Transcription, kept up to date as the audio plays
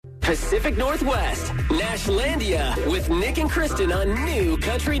Pacific Northwest, Nashlandia with Nick and Kristen on New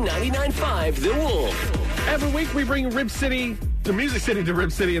Country 99.5 The Wolf. Every week we bring Rib City, the Music City to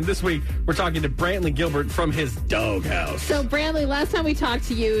Rib City, and this week we're talking to Brantley Gilbert from his doghouse. So, Brantley, last time we talked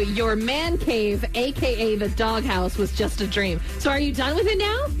to you, your man cave, a.k.a. the doghouse, was just a dream. So are you done with it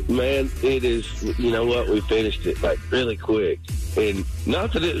now? Man, it is, you know what, we finished it, like, really quick. And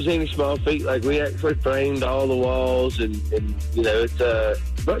not that it was any small feat, like, we actually framed all the walls, and you know, it's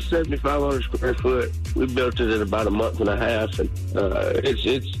about 7,500 square foot. We built it in about a month and a half, and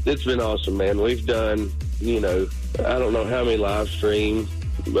it's been awesome, man. We've done, you know, I don't know how many live stream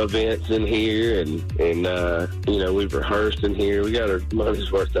events in here, and you know, we've rehearsed in here. We got our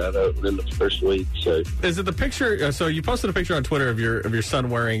money's worth out of it in the first week. So is it the picture? So you posted a picture on Twitter of your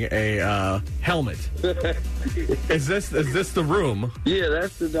son wearing a helmet. Is this the room? Yeah,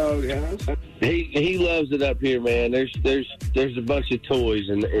 that's the doghouse. He loves it up here, man. There's a bunch of toys,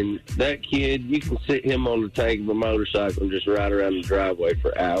 and that kid, you can sit him on the tank of a motorcycle and just ride around the driveway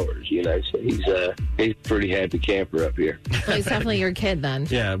for hours. You know, so he's a pretty happy camper up here. Well, he's definitely your kid then.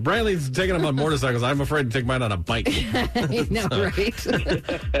 Yeah, Brantley's taking him on motorcycles. I'm afraid to take mine on a bike. I know, right?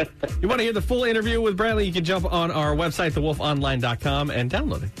 You want to hear the full interview with Brantley? You can jump on our website, thewolfonline.com, and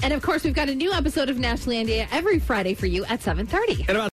download it. And of course, we've got a new episode of Nashlandia every Friday for you at 7:30. And about